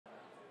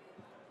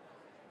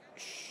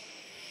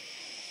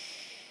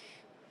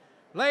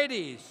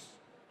Ladies,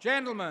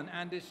 gentlemen,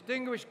 and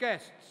distinguished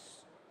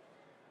guests,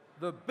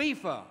 the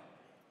BIFA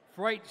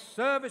Freight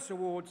Service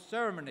Awards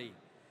ceremony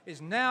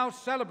is now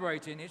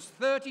celebrating its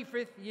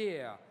 35th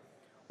year,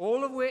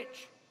 all of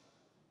which,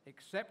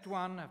 except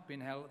one, have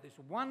been held at this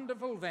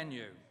wonderful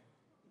venue.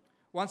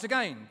 Once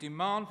again,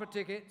 demand for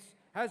tickets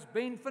has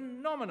been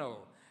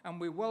phenomenal, and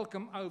we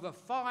welcome over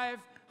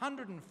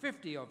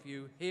 550 of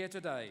you here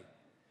today.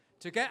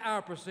 To get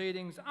our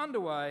proceedings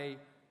underway,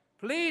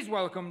 please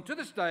welcome to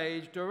the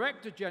stage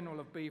Director General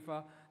of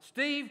BIFA,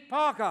 Steve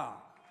Parker.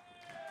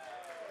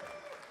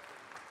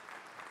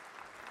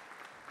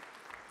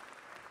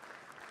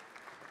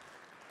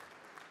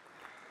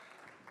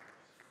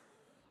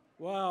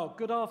 Wow,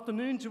 good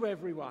afternoon to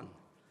everyone.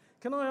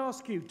 Can I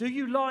ask you, do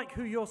you like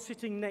who you're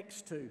sitting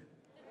next to?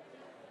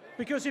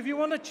 Because if you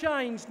want to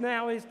change,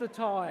 now is the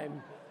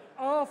time.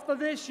 After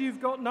this,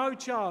 you've got no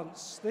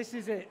chance. This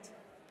is it.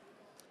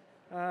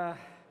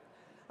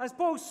 As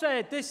Paul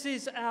said, this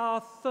is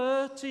our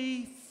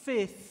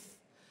 35th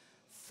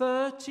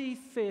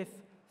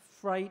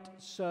Freight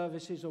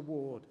Services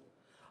Award.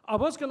 I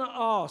was going to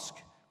ask,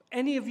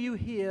 any of you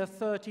here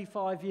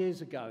 35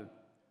 years ago?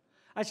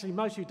 Actually,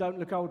 most of you don't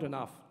look old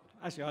enough.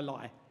 Actually, I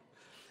lie.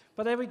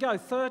 But there we go,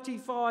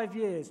 35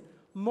 years.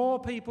 More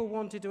people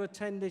wanted to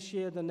attend this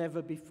year than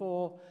ever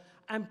before.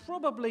 And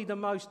probably the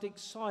most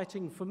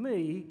exciting for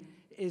me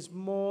is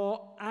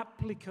more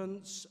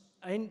applicants,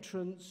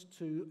 entrants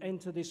to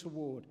enter this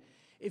award.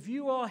 If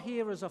you are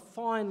here as a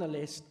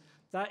finalist,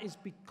 that is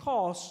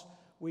because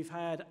we've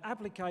had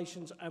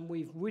applications and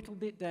we've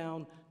whittled it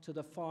down to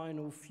the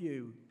final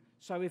few.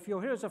 So if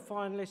you're here as a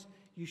finalist,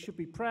 you should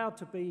be proud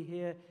to be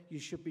here. You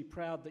should be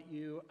proud that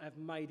you have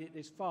made it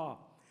this far.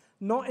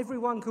 Not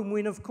everyone can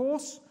win, of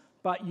course,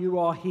 but you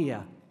are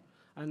here.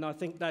 And I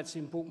think that's the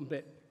important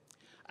bit.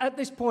 At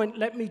this point,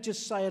 let me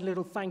just say a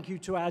little thank you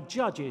to our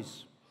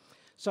judges.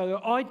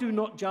 So I do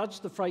not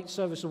judge the Freight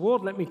Service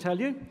Award, let me tell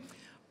you,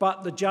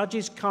 but the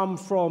judges come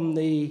from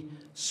the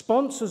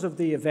sponsors of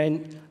the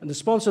event and the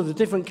sponsors of the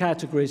different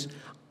categories.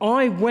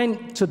 I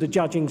went to the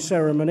judging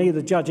ceremony,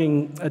 the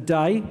judging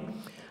day,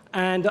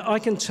 and I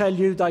can tell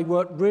you they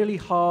worked really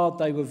hard.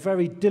 They were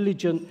very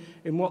diligent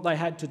in what they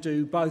had to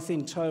do, both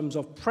in terms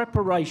of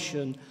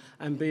preparation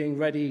and being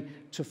ready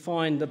to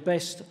find the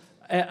best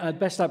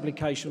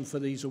application for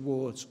these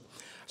awards.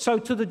 So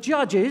to the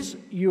judges,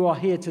 you are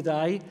here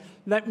today.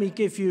 Let me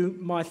give you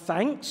my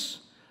thanks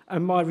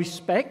and my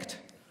respect,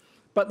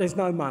 but there's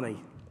no money.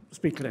 Let's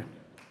be clear.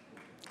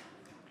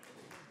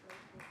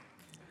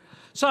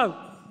 So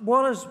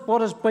what has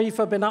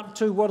BIFA been up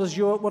to? What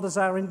has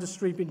our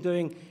industry been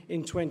doing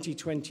in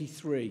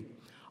 2023?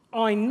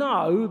 I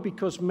know,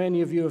 because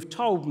many of you have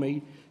told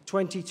me,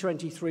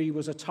 2023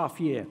 was a tough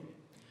year.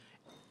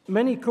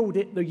 Many called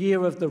it the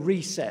year of the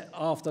reset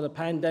after the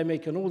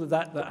pandemic and all of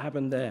that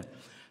happened there.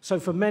 So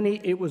for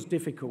many, it was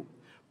difficult.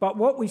 But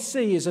what we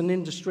see is an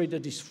industry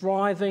that is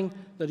thriving,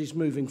 that is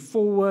moving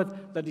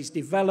forward, that is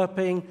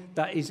developing,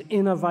 that is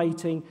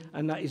innovating,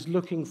 and that is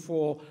looking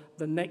for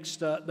the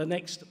next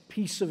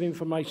piece of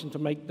information to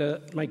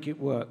make it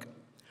work.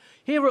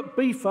 Here at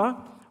BIFA,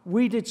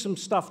 we did some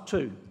stuff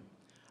too.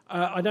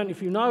 I don't know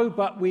if you know,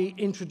 but we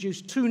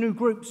introduced 2 new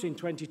groups in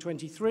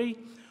 2023.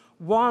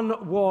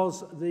 One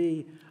was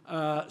the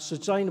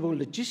Sustainable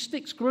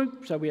Logistics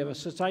Group, so we have a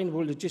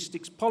Sustainable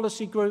Logistics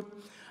Policy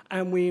Group,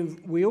 and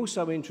we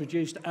also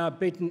introduced our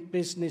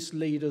Business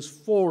Leaders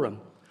Forum.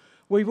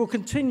 We will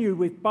continue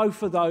with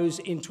both of those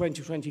in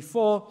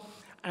 2024,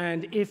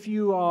 and if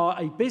you are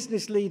a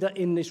business leader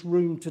in this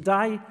room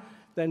today,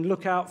 then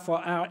look out for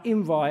our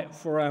invite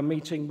for our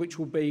meeting, which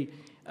will be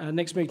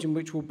next meeting,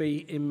 which will be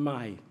in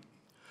May.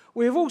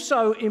 We have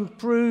also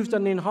improved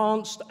and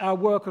enhanced our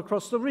work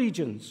across the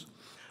regions.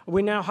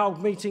 We now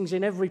hold meetings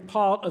in every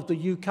part of the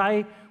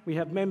UK. We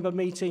have member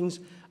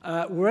meetings.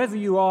 Wherever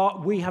you are,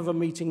 we have a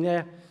meeting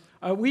there.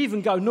 We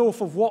even go north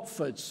of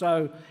Watford,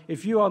 so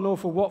if you are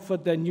north of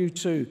Watford, then you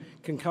too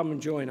can come and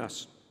join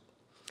us.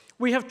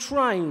 We have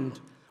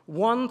trained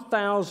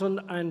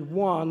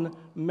 1,001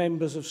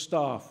 members of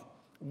staff,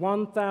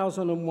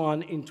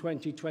 1,001 in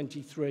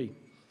 2023.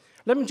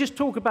 Let me just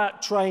talk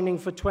about training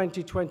for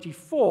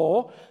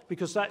 2024,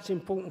 because that's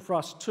important for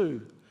us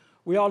too.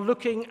 We are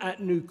looking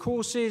at new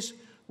courses.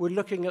 We're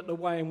looking at the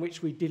way in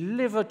which we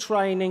deliver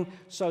training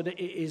so that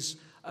it is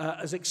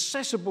as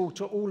accessible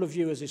to all of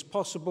you as is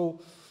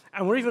possible.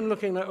 And we're even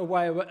looking at a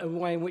way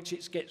in which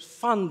it gets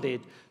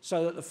funded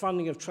so that the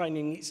funding of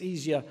training is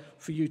easier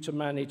for you to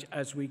manage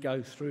as we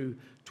go through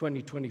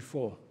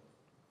 2024.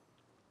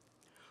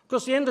 Of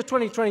course, the end of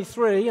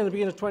 2023 and the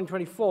beginning of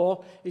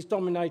 2024 is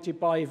dominated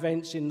by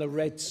events in the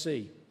Red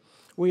Sea.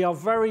 We are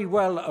very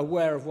well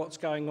aware of what's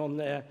going on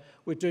there.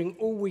 We're doing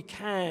all we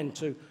can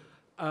to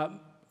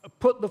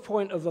put the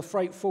point of the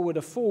freight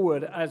forwarder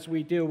forward as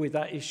we deal with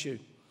that issue.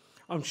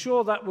 I'm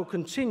sure that will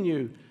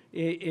continue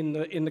in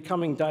the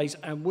coming days,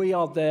 and we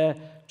are there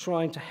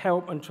trying to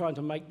help and trying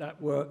to make that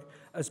work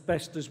as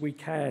best as we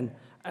can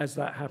as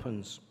that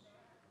happens.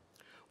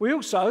 We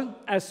also,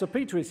 as Sir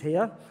Peter is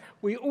here,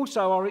 we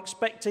also are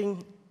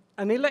expecting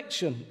an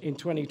election in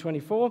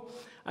 2024,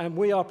 and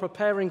we are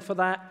preparing for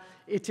that.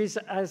 It is,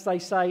 as they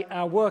say,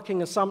 our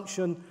working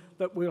assumption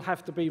that we'll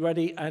have to be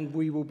ready, and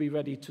we will be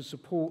ready to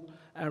support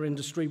our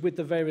industry with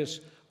the various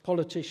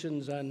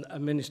politicians and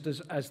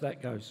ministers as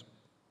that goes.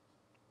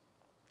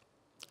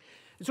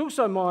 It's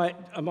also my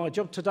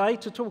job today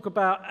to talk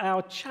about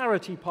our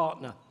charity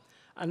partner.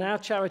 And our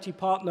charity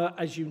partner,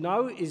 as you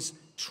know, is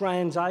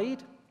TransAid.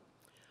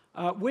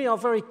 We are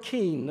very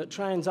keen that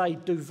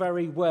TransAid do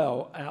very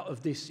well out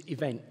of this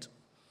event.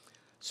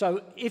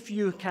 So if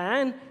you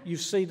can, you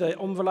see the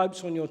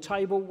envelopes on your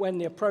table. When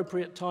the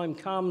appropriate time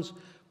comes,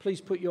 please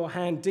put your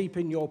hand deep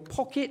in your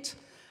pocket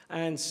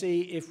and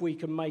see if we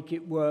can make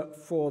it work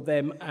for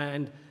them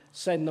and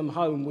send them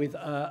home with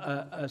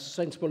a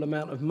sensible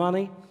amount of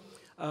money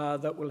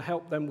that will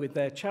help them with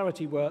their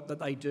charity work that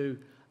they do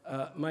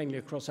mainly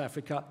across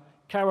Africa.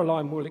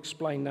 Caroline will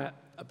explain that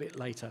a bit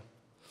later.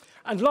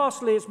 And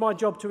lastly, it's my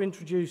job to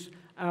introduce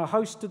our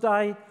host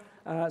today.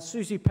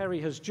 Suzi Perry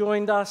has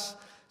joined us.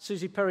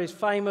 Suzi Perry is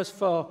famous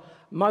for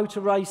motor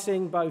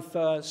racing, both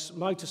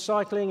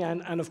motorcycling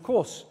and of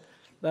course,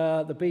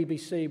 the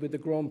BBC with the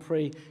Grand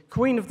Prix.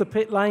 Queen of the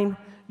Pit Lane,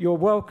 you're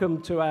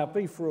welcome to our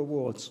BIFA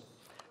Awards.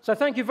 So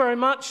thank you very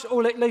much.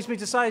 All it leaves me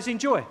to say is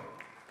enjoy.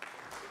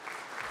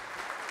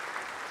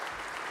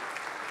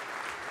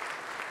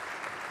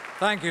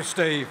 Thank you,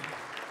 Steve.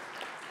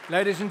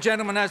 Ladies and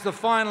gentlemen, as the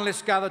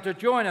finalists gather to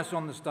join us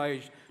on the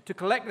stage to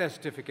collect their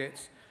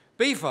certificates,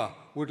 BIFA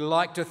would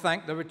like to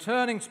thank the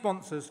returning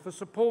sponsors for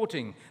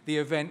supporting the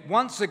event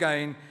once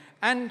again,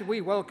 and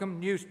we welcome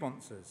new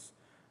sponsors.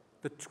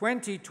 The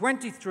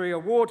 2023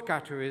 award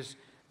categories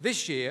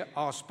this year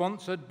are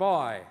sponsored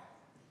by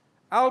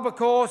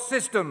Albacore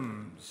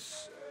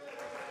Systems,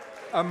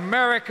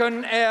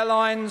 American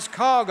Airlines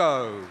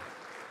Cargo,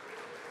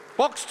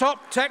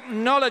 Boxtop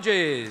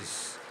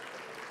Technologies,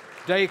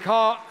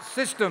 Descartes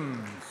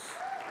Systems,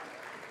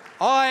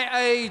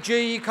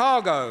 IAG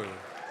Cargo,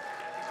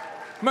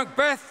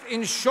 Macbeth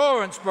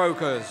Insurance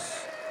Brokers,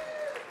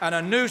 and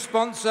a new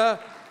sponsor,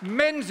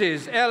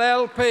 Menzies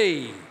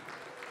LLP,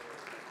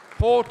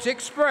 Port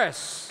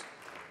Express,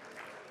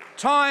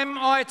 Time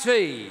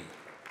IT,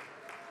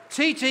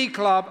 TT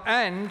Club,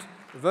 and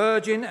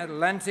Virgin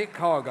Atlantic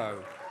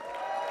Cargo.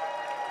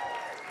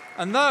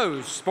 And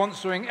those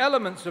sponsoring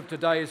elements of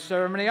today's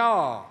ceremony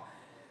are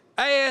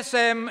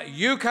ASM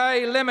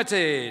UK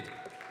Limited,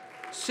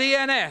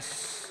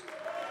 CNS,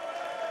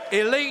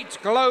 Elite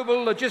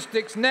Global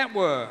Logistics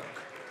Network,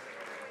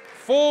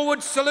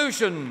 Forward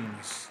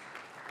Solutions,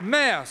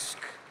 Maersk,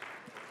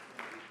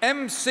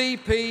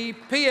 MCP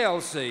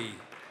PLC,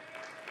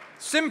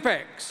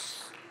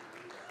 Simpex,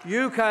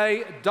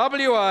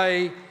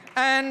 UKWA,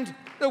 and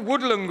the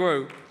Woodland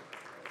Group.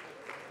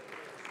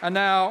 And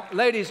now,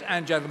 ladies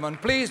and gentlemen,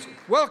 please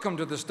welcome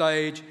to the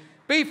stage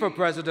BIFA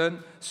President,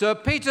 Sir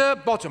Peter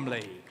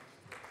Bottomley.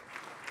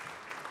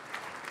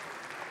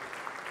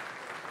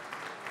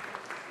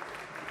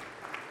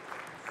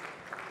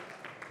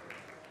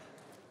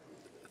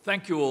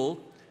 Thank you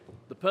all.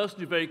 The person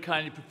who very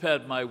kindly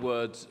prepared my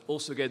words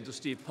also gave to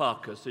Steve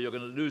Parker, so you're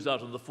going to lose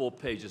out on the 4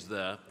 pages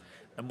there.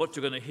 And what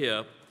you're going to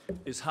hear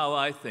is how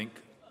I think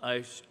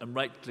I am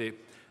rightly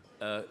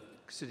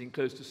sitting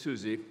close to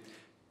Suzi,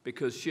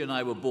 because she and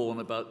I were born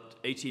about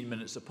 18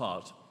 minutes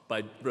apart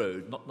by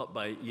road, not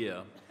by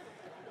year.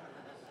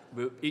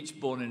 We were each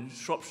born in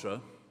Shropshire.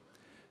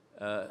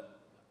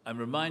 I'm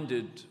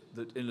reminded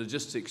that in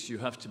logistics you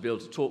have to be able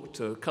to talk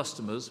to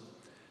customers.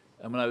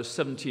 And when I was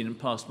 17 and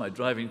passed my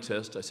driving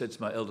test, I said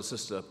to my elder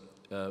sister,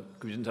 because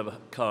we didn't have a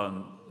car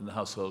in the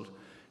household,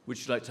 would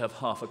you like to have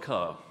half a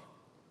car?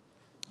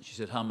 She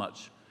said, how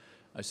much?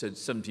 I said,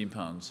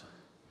 £17.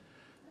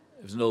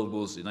 It was an old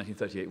Wolseley,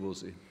 1938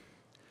 Wolseley.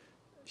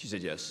 She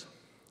said, yes.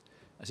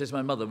 I said to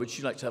my mother, would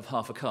she like to have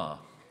half a car?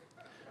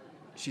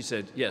 She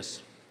said,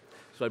 yes.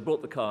 So I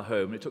brought the car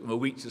home, and it took them a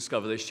week to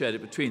discover they shared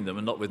it between them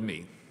and not with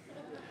me.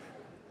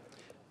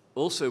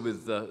 Also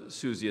with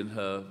Suzi and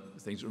her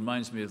things, it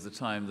reminds me of the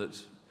time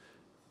that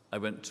I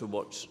went to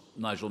watch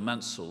Nigel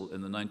Mansell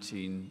in the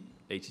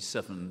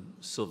 1987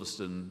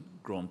 Silverstone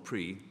Grand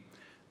Prix,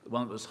 the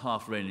one that was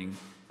half raining,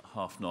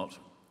 half not.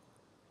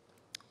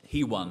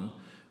 He won,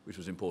 which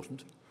was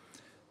important.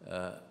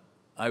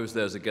 I was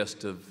there as a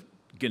guest of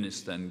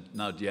Guinness then,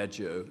 now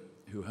Diageo,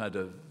 who had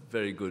a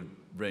very good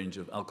range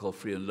of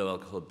alcohol-free and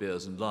low-alcohol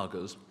beers and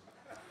lagers.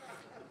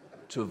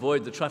 To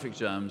avoid the traffic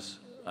jams,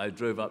 I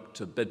drove up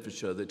to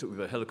Bedfordshire. They took me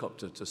by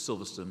helicopter to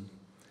Silverstone.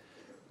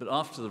 But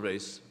after the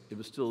race, it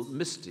was still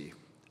misty,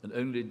 and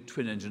only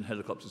twin-engine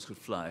helicopters could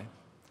fly.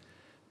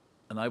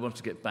 And I wanted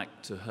to get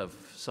back to have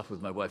supper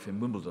with my wife in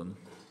Wimbledon.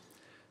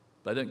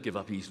 But I don't give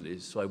up easily,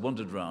 so I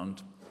wandered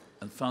round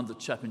and found the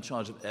chap in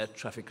charge of air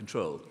traffic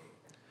control,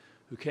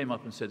 who came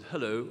up and said,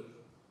 hello,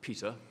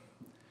 Peter.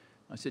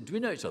 I said, do we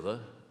know each other?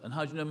 And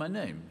how do you know my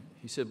name?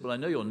 He said, well, I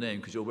know your name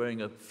because you're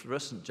wearing a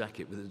fluorescent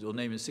jacket with your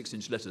name in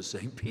 6-inch letters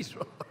saying Peter.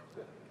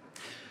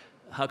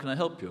 How can I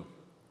help you?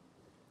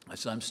 I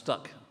said, I'm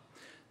stuck.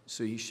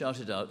 So he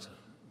shouted out,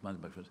 mind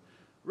the microphone,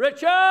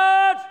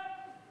 Richard!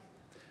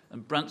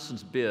 and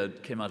Branson's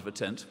beard came out of a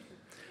tent,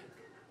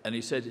 and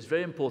he said, it's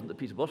very important that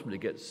Peter Bottomley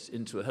gets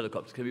into a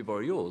helicopter. Can we borrow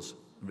yours?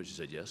 And Richard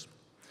said yes.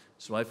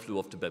 So I flew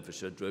off to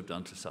Bedfordshire, drove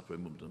down to supper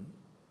in Wimbledon,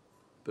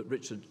 but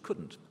Richard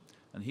couldn't.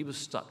 And he was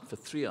stuck for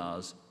 3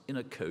 hours in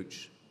a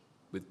coach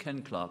with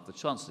Ken Clarke, the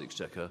Chancellor of the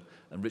Exchequer,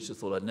 and Richard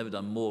thought I'd never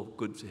done more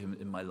good to him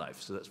in my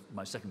life. So that's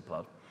my second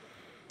part.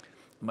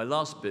 My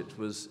last bit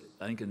was,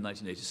 I think, in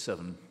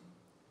 1987,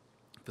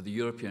 for the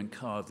European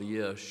Car of the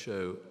Year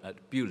show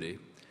at Bewley,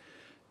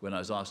 when I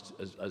was asked,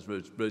 as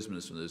Roads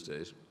Minister in those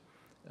days,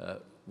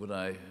 would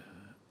I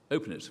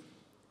open it?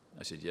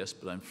 I said yes,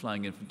 but I'm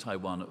flying in from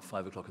Taiwan at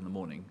 5 o'clock in the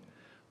morning.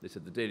 They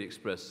said the Daily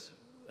Express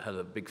had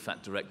a big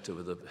fat director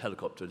with a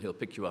helicopter, and he'll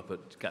pick you up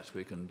at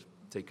Gatwick and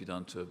take you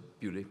down to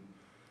Bewley.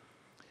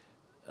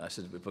 I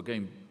said, if we're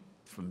going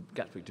from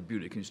Gatwick to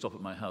Bewley, can you stop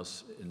at my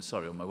house in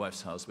Surrey, or my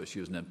wife's house, where she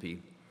was an MP?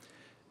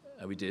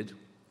 We did.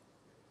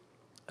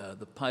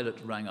 The pilot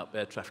rang up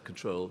air traffic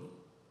control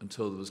and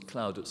told there was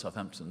cloud at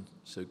Southampton,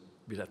 so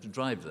we'd have to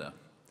drive there.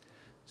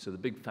 So the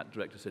big fat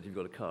director said, you've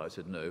got a car? I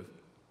said, no.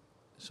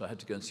 So I had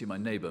to go and see my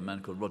neighbour, a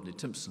man called Rodney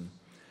Timpson,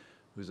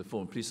 who's a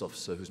former police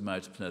officer who's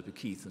married to Penelope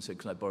Keith, and said,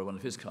 can I borrow one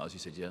of his cars? He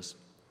said, yes.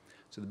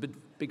 So the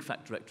big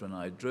fat director and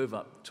I drove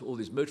up to all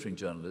these motoring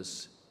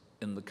journalists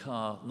in the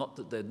car, not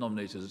that they'd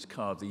nominated as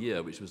Car of the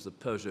Year, which was the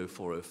Peugeot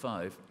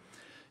 405.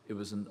 It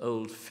was an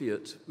old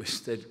Fiat,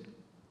 which they'd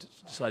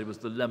decided was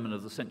the lemon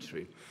of the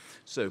century.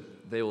 So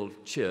they all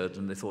cheered,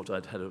 and they thought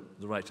I'd had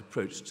the right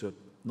approach to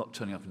not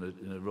turning up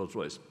in a Rolls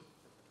Royce.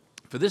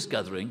 For this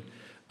gathering,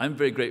 I'm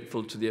very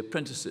grateful to the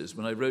apprentices.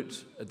 When I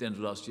wrote at the end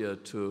of last year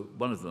to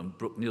one of them,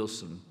 Brooke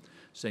Nielsen,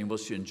 saying,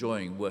 was she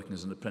enjoying working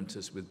as an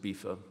apprentice with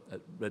BIFA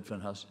at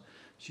Redfern House?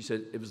 She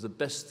said it was the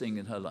best thing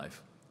in her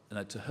life.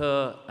 And to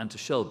her and to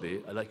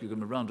Shelby, I'd like you to give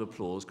them a round of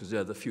applause, because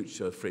they're the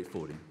future of freight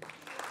forwarding.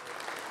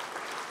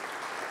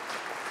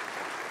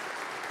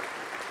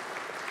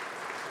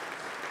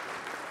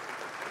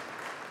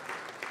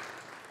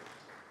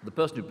 The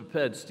person who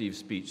prepared Steve's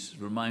speech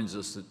reminds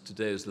us that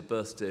today is the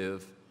birthday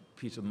of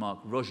Peter Mark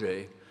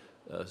Roget,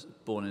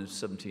 born in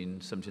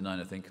 1779,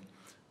 I think,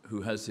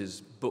 who has his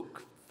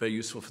book, very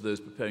useful for those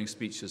preparing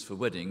speeches for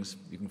weddings.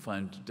 You can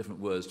find different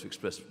words to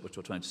express what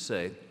you're trying to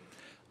say.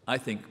 I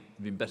think it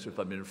would be better if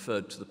I'd been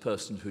referred to the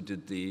person who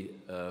did the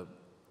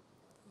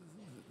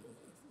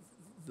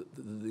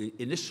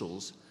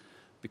initials,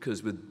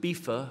 because with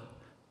BIFA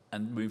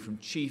and moving from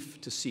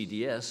chief to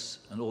CDS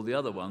and all the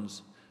other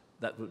ones,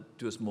 that would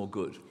do us more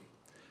good.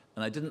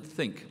 And I didn't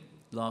think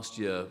last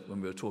year,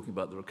 when we were talking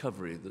about the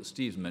recovery that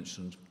Steve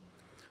mentioned,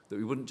 that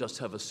we wouldn't just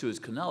have a Suez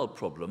Canal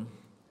problem,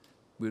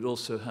 we'd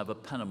also have a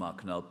Panama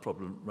Canal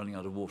problem running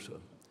out of water.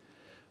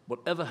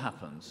 Whatever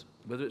happens,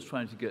 whether it's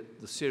trying to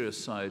get the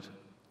serious side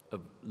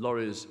of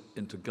lorries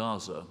into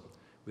Gaza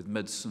with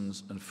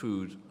medicines and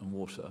food and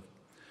water,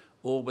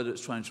 or whether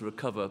it's trying to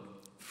recover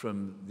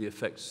from the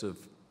effects of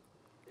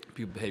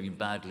people behaving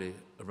badly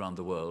around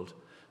the world,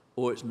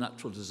 or it's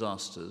natural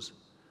disasters,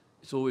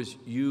 it's always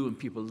you and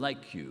people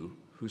like you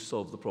who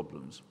solve the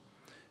problems.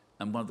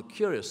 And one of the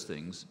curious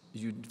things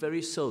is you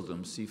very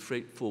seldom see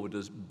freight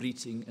forwarders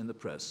bleating in the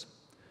press,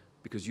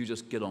 because you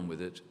just get on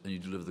with it and you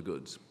deliver the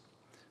goods.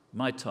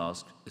 My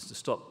task is to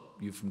stop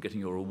you from getting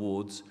your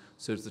awards.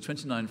 So to the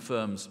 29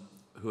 firms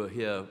who are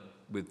here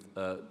with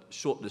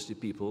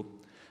shortlisted people,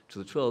 to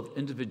the 12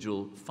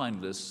 individual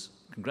finalists,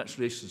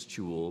 congratulations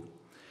to you all.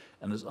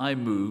 And as I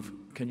move,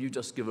 can you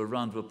just give a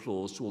round of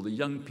applause to all the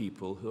young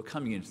people who are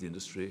coming into the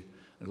industry,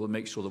 and who will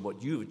make sure that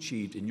what you've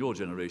achieved in your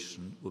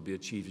generation will be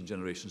achieved in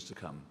generations to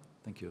come.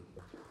 Thank you.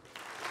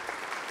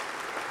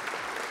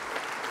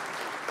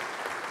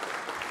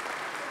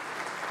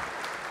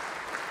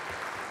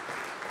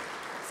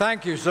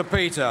 Thank you, Sir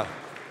Peter.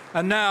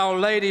 And now,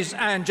 ladies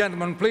and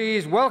gentlemen,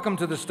 please welcome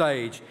to the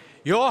stage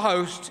your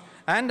host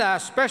and our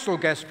special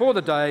guest for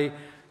the day,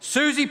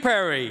 Suzi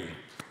Perry.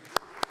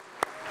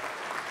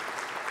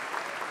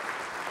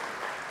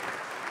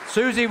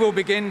 Suzi will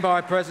begin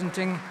by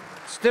presenting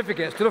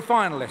certificates to the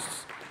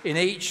finalists in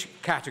each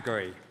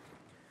category.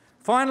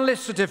 Finalist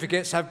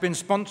certificates have been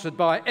sponsored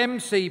by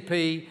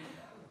MCP,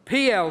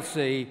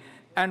 PLC,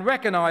 and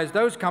recognise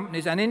those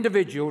companies and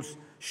individuals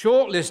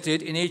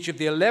shortlisted in each of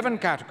the 11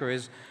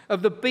 categories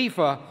of the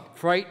BIFA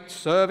Freight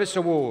Service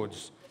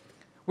Awards.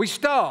 We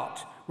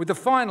start with the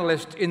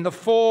finalists in the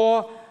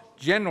 4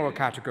 general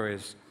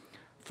categories.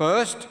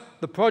 First,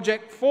 the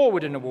Project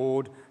Forwarding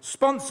Award,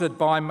 sponsored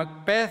by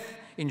Macbeth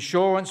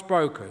Insurance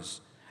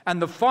Brokers. And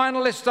the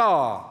finalists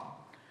are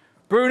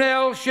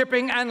Brunel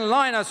Shipping and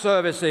Liner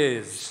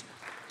Services,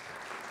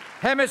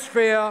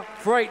 Hemisphere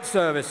Freight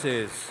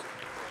Services,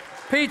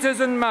 Peters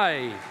and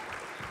May,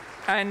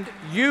 and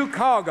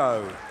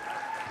U-Cargo.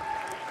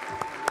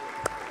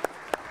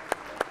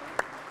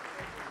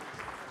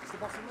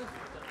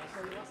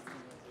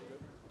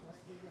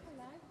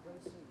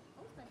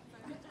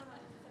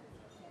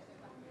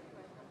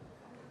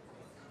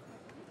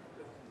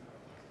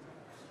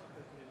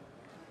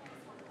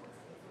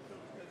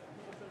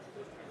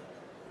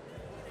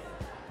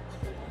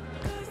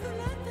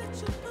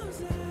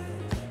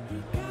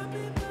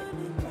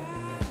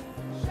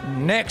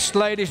 Next,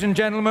 ladies and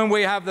gentlemen,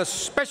 we have the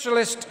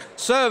Specialist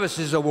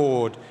Services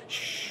Award,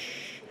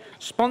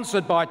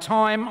 sponsored by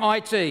Time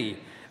IT.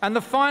 And the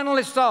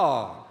finalists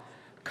are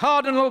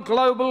Cardinal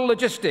Global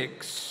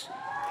Logistics,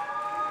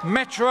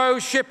 Metro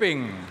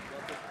Shipping,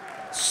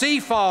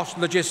 Seafast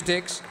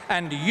Logistics,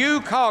 and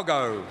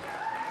U-Cargo.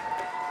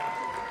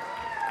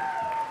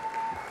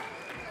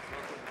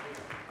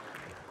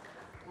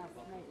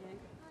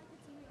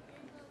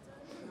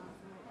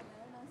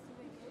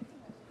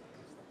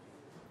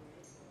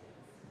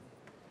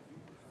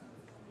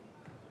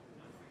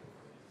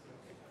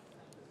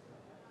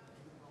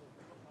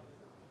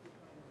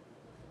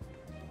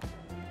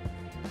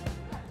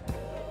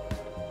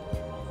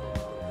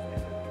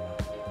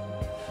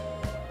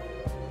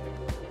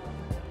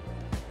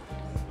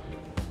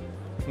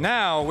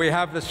 Now we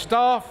have the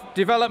Staff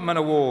Development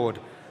Award,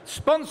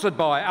 sponsored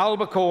by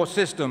Albacore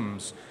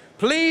Systems.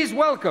 Please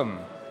welcome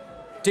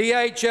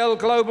DHL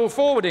Global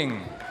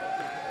Forwarding,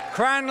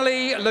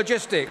 Cranley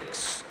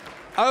Logistics,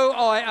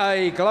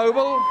 OIA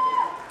Global,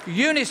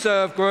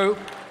 Uniserve Group,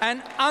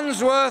 and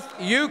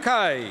Unsworth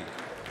UK.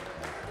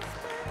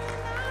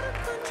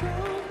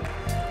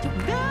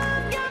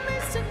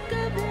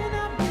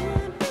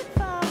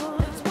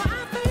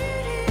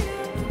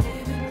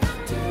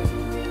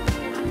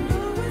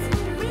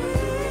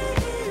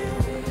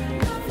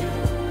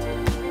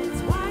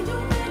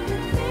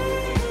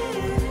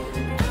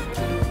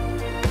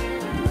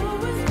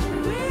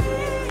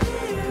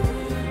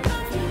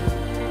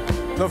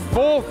 The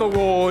fourth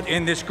award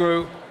in this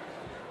group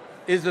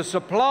is the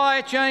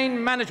Supply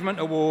Chain Management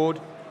Award,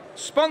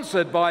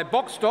 sponsored by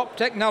Boxstop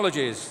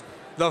Technologies.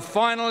 The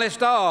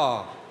finalists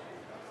are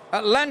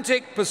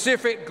Atlantic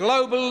Pacific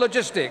Global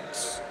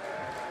Logistics,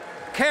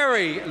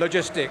 Kerry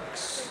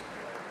Logistics,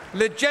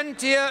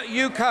 Legentia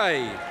UK,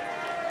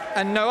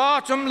 and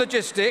Noatum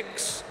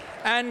Logistics,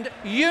 and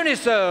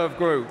Uniserve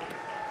Group.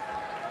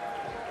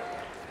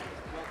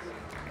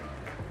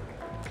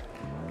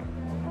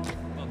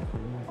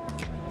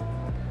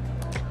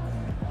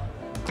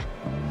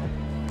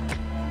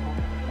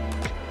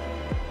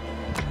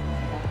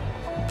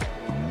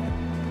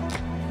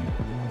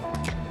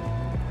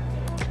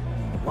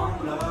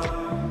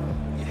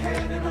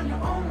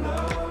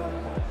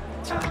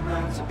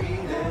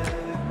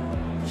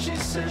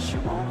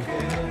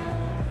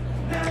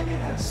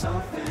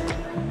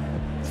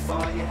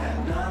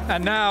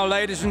 And now,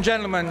 ladies and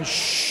gentlemen,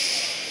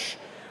 shh,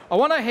 I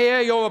want to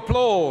hear your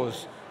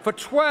applause for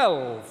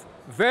 12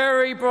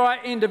 very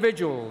bright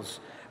individuals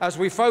as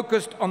we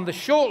focused on the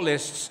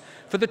shortlists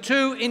for the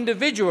 2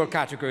 individual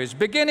categories,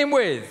 beginning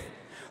with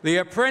the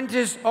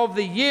Apprentice of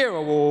the Year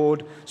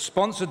Award,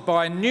 sponsored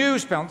by new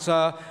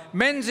sponsor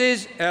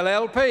Menzies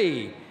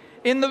LLP.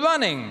 In the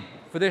running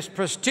for this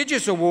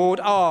prestigious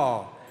award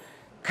are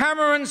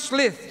Cameron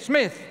Smith,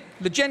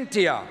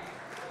 Legentia,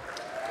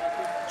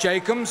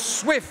 Jacob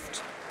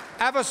Swift,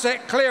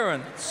 Avocet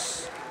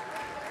Clearance,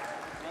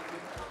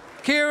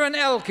 Kieran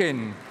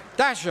Elkin,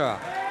 Dasher,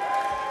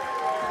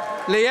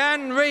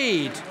 Leanne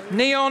Reid,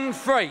 Neon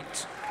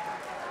Freight,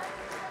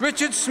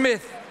 Richard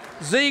Smith,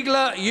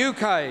 Ziegler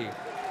UK,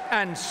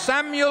 and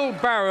Samuel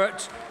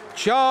Barrett,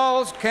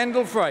 Charles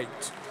Kendall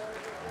Freight.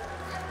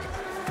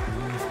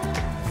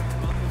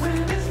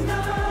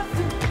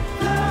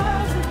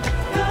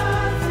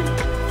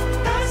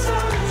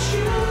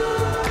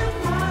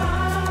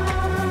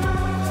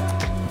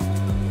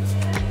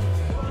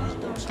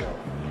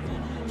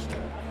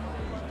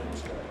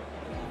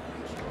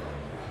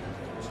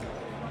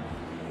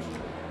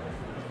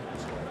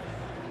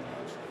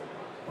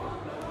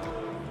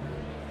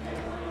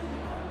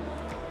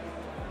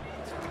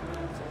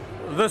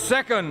 The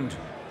second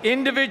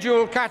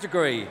individual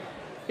category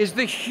is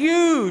the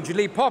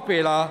hugely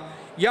popular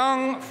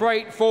Young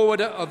Freight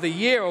Forwarder of the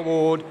Year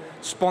Award,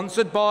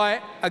 sponsored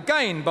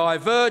again by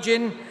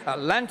Virgin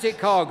Atlantic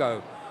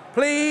Cargo.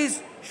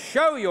 Please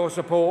show your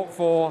support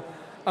for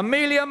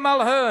Amelia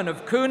Mulhern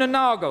of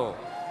Coonanagel,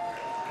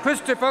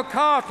 Christopher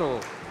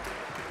Cartle,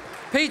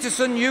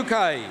 Peterson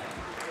UK,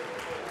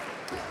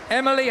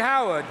 Emily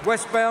Howard,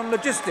 Westbound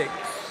Logistics,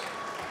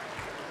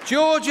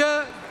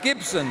 Georgia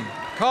Gibson,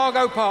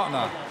 Cargo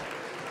Partner,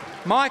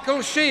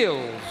 Michael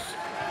Shields,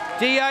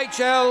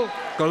 DHL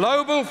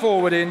Global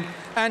Forwarding,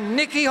 and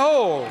Nikki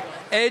Hall,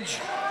 Edge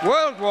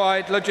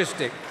Worldwide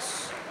Logistics.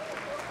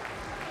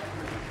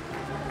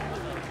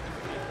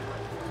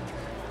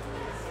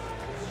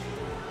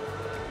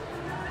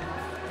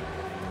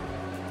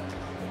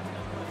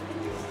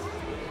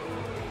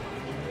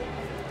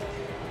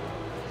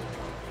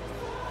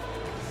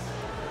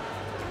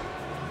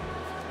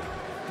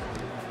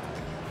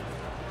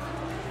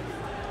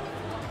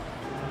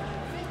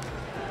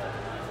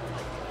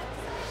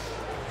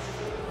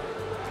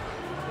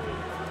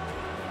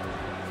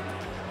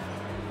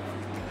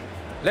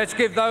 Let's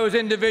give those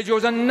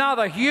individuals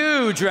another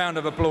huge round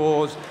of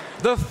applause,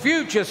 the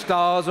future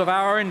stars of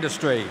our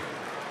industry.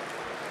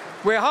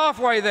 We're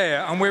halfway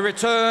there, and we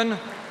return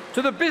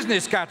to the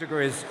business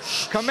categories,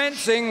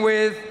 commencing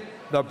with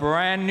the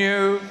brand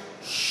new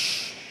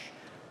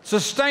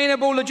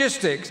Sustainable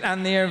Logistics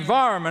and the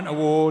Environment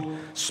Award,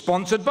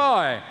 sponsored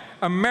by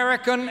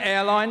American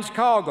Airlines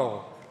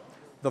Cargo.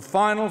 The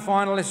final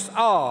finalists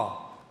are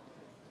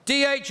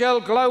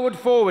DHL Global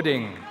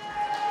Forwarding,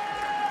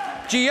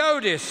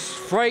 Geodis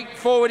Freight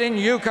Forwarding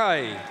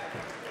UK,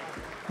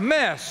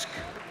 Maersk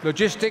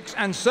Logistics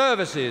and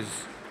Services,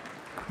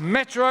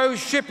 Metro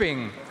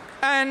Shipping,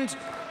 and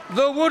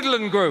the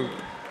Woodland Group.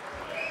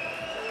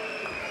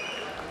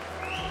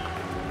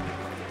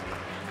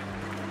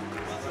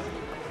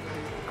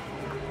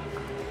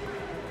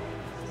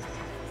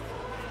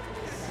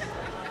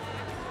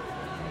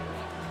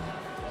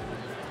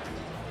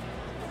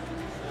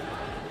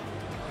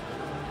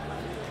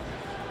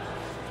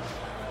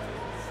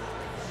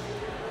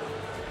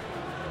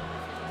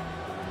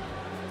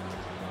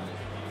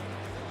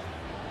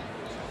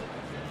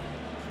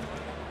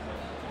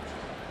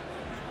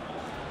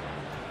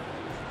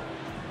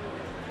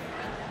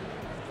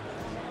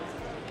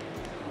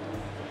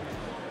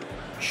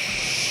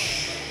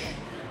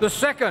 The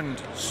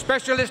second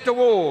Specialist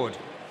Award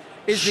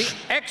is the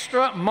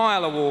Extra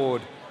Mile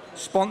Award,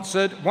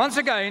 sponsored once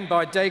again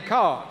by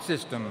Descartes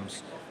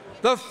Systems.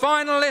 The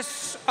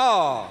finalists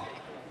are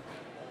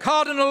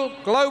Cardinal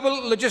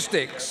Global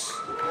Logistics,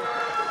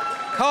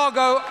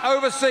 Cargo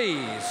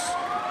Overseas,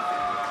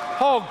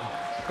 Hog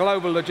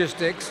Global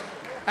Logistics,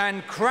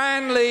 and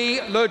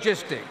Cranley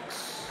Logistics.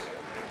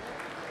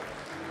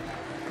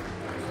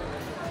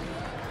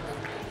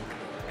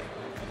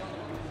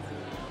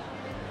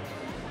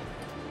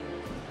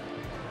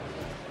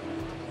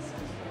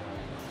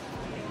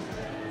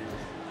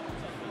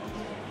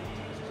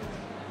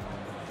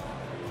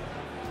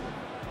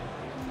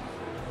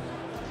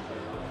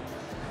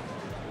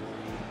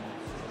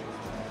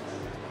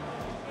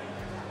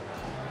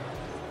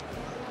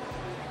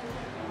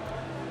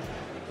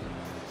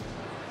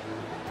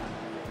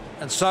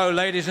 And so,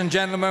 ladies and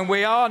gentlemen,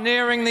 we are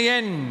nearing the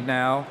end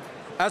now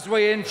as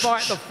we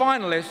invite the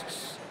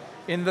finalists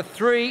in the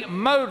 3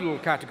 modal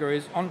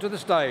categories onto the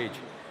stage,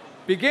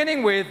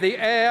 beginning with the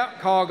Air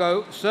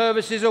Cargo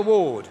Services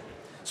Award,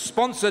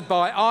 sponsored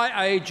by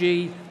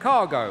IAG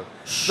Cargo.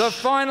 The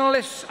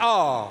finalists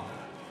are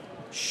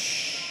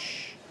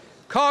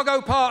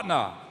Cargo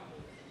Partner,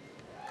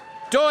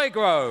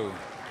 Doigro,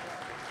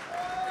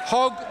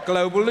 Hog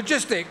Global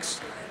Logistics,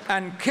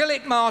 and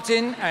Killick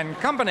Martin and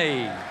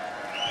Company.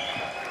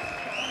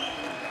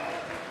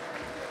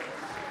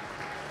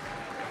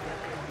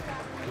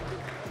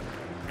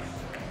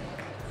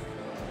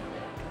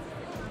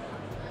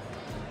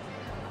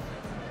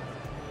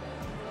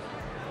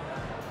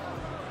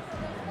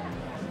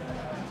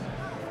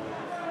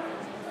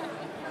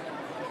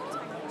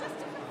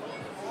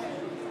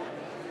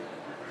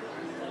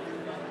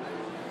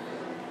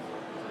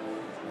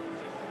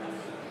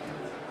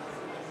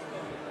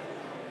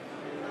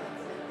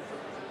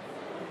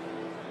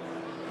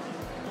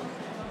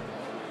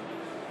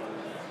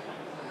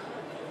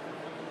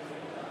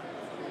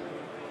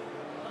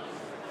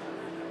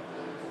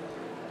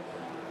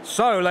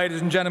 So,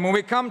 ladies and gentlemen,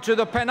 we come to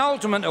the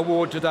penultimate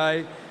award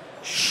today,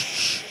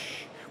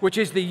 which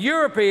is the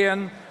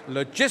European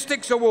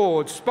Logistics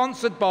Award,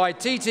 sponsored by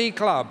TT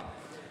Club.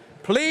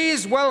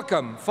 Please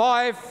welcome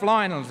 5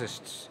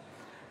 finalists.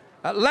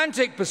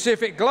 Atlantic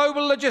Pacific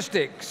Global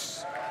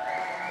Logistics,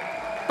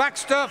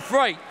 Baxter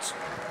Freight,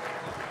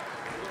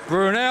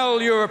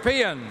 Brunel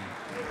European,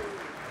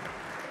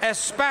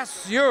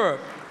 Espace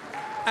Europe,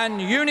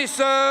 and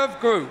Uniserve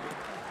Group.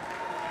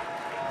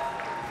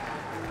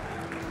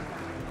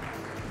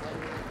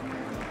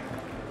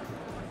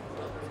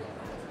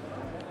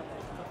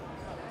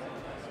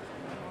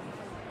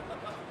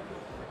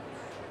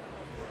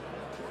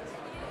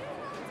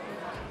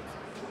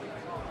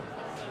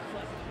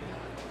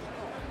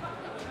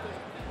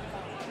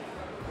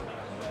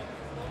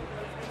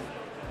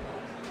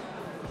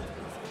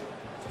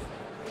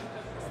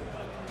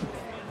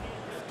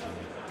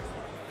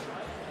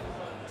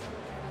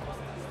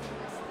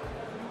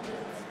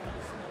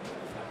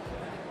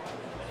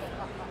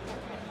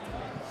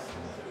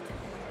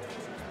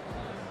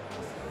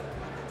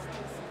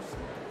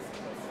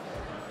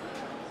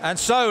 And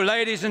so,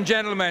 ladies and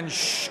gentlemen,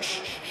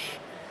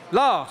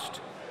 last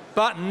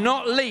but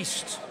not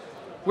least,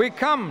 we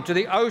come to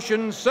the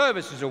Ocean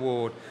Services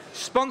Award,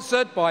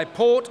 sponsored by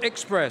Port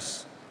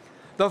Express.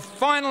 The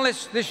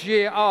finalists this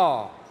year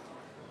are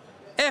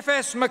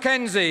FS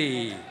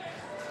Mackenzie,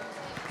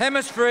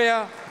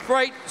 Hemisphere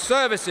Freight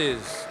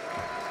Services,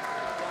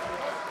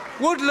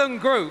 Woodland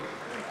Group,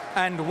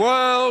 and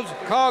World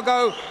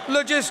Cargo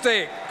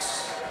Logistics.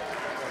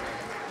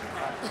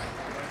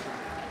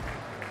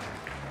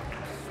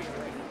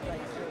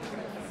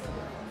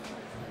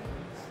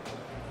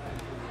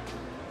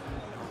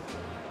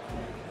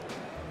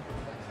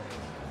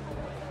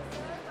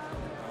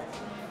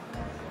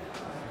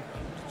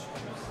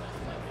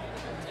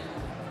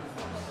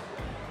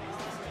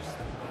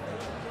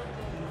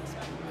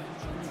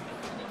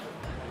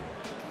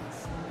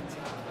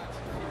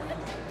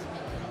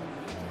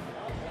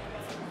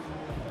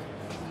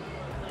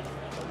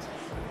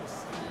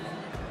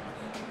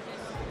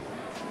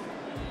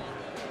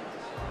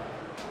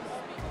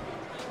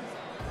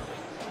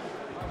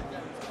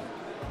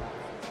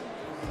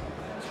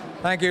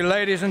 Thank you,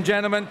 ladies and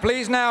gentlemen.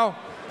 Please now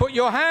put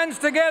your hands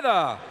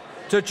together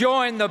to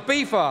join the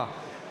BIFA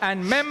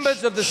and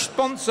members of the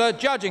sponsor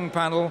judging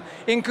panel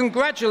in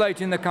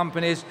congratulating the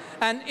companies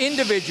and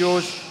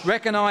individuals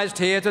recognised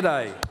here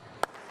today.